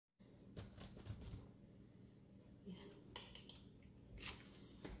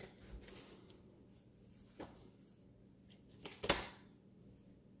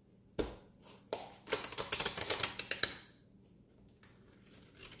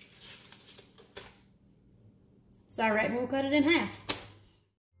So I reckon we'll cut it in half.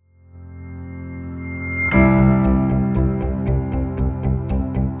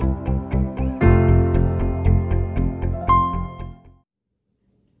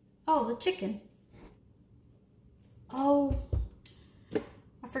 Oh, the chicken. Oh,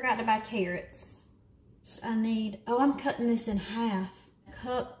 I forgot to buy carrots. I'm cutting this in half. A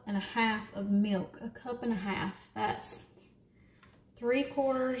cup and a half of milk. A cup and a half. That's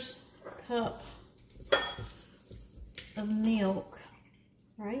 3/4 cup of milk,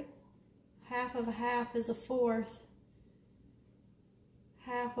 right? Half of a half is a fourth.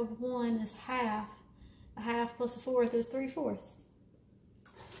 Half of one is half. A half plus a fourth is 3/4.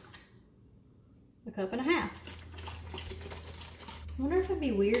 A cup and a half. I wonder if it'd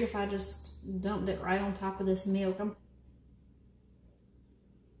be weird if I just dumped it right on top of this milk.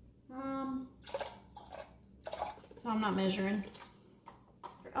 So I'm not measuring.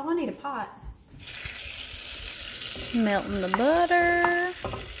 Oh, I need a pot. Melting the butter.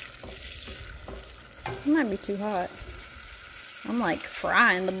 It might be too hot. I'm like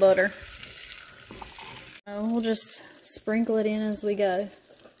frying the butter. Oh, we'll just sprinkle it in as we go.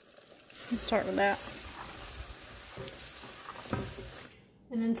 Let's start with that.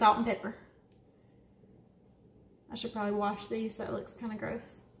 And then salt and pepper. I should probably wash these. That looks kind of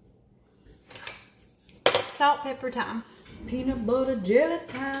gross. Salt, pepper, thyme. Peanut butter jelly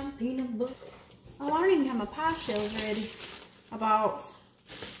time. Peanut butter. Oh, I don't even have my pie shells ready. I bought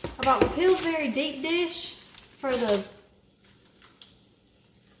the Pillsbury deep dish for the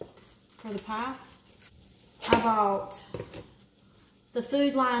pie. I bought the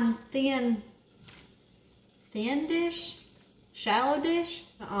Food Line thin dish, shallow dish.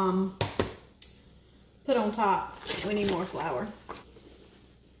 Put on top. We need more flour,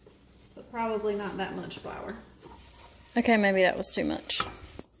 but probably not that much flour. Okay, maybe that was too much.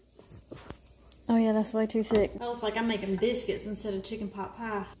 Oh yeah, that's way too thick. That looks like I'm making biscuits instead of chicken pot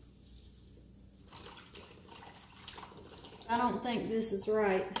pie. I don't think this is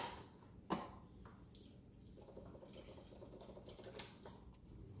right.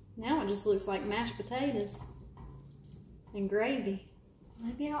 Now it just looks like mashed potatoes and gravy.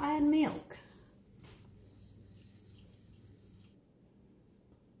 Maybe I'll add milk.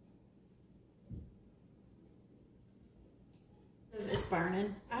 It's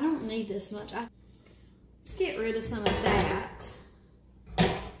burning. I don't need this much. Let's get rid of some of that.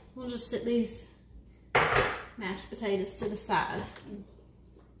 We'll just set these mashed potatoes to the side.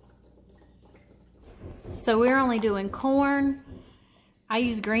 So we're only doing corn. I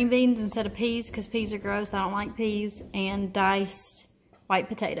use green beans instead of peas because peas are gross. I don't like peas. And diced white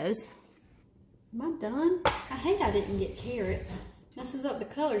potatoes. Am I done? I hate I didn't get carrots. Messes up the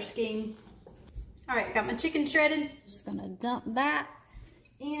color scheme. All right, got my chicken shredded. Just gonna dump that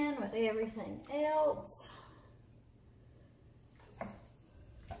in with everything else.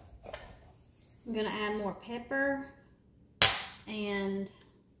 I'm gonna add more pepper and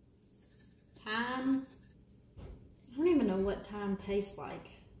thyme. I don't even know what thyme tastes like.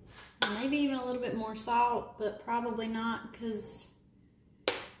 Maybe even a little bit more salt, but probably not because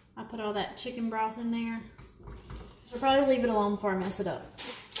I put all that chicken broth in there. I'll probably leave it alone before I mess it up.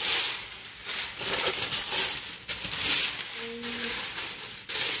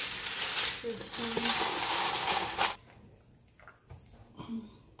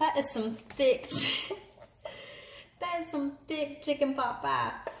 That is some thick, that is some thick chicken pot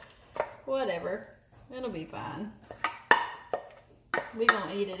pie. Whatever, it'll be fine. We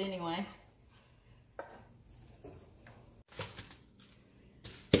gonna eat it anyway.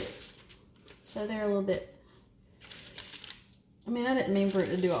 So they're a little bit, I mean, I didn't mean for it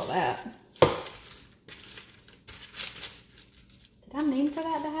to do all that. Did I mean for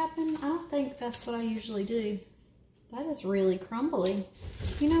that to happen? I don't think that's what I usually do. That is really crumbly.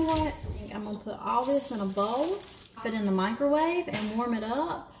 You know what? I think I'm gonna put all this in a bowl, put it in the microwave and warm it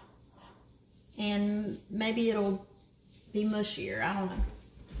up. And maybe it'll be mushier, I don't know.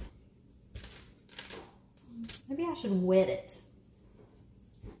 Maybe I should wet it.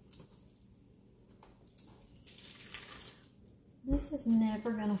 This is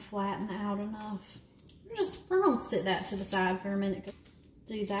never gonna flatten out enough. We're gonna sit that to the side for a minute.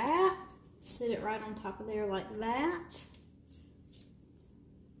 Do that, sit it right on top of there like that.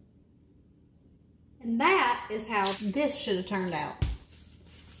 And that is how this should have turned out.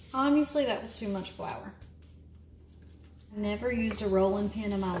 Obviously that was too much flour. I've never used a rolling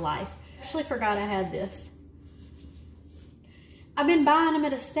pin in my life. Actually forgot I had this. I've been buying them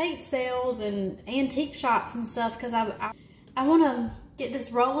at estate sales and antique shops and stuff because I want to get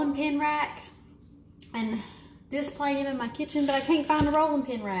this rolling pin rack, and display him in my kitchen, but I can't find a rolling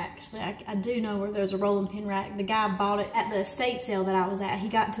pin rack. Actually, I do know where there's a rolling pin rack. The guy bought it at the estate sale that I was at. He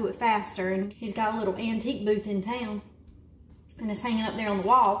got to it faster, and he's got a little antique booth in town, and it's hanging up there on the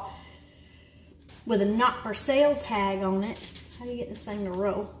wall with a not for sale tag on it. How do you get this thing to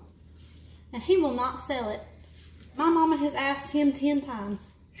roll? And he will not sell it. My mama has asked him 10 times.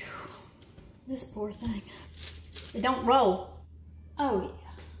 Whew. This poor thing. It don't roll. Oh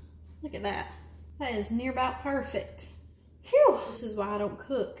yeah, look at that. That is near about perfect. Phew, this is why I don't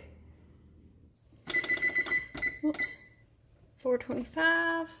cook. Whoops,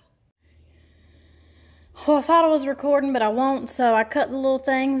 425. Oh, I thought I was recording, but I won't, so I cut the little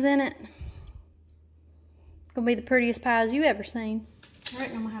things in it. Gonna be the prettiest pies you ever seen. I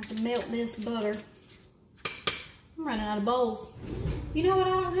reckon I'm gonna have to melt this butter. I'm running out of bowls. You know what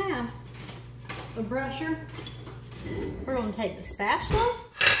I don't have? A brusher. We're gonna take the spatula.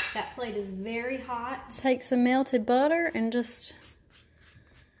 That plate is very hot. Take some melted butter and just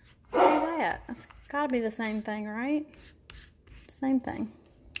do that. It's gotta be the same thing, right? Same thing.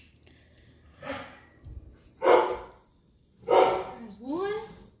 There's one.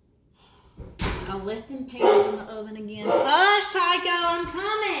 I'll let them pans in the oven again. Hush, Tycho, I'm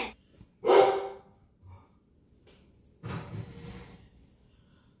coming.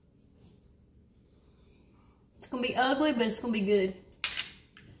 It's gonna be ugly, but it's gonna be good.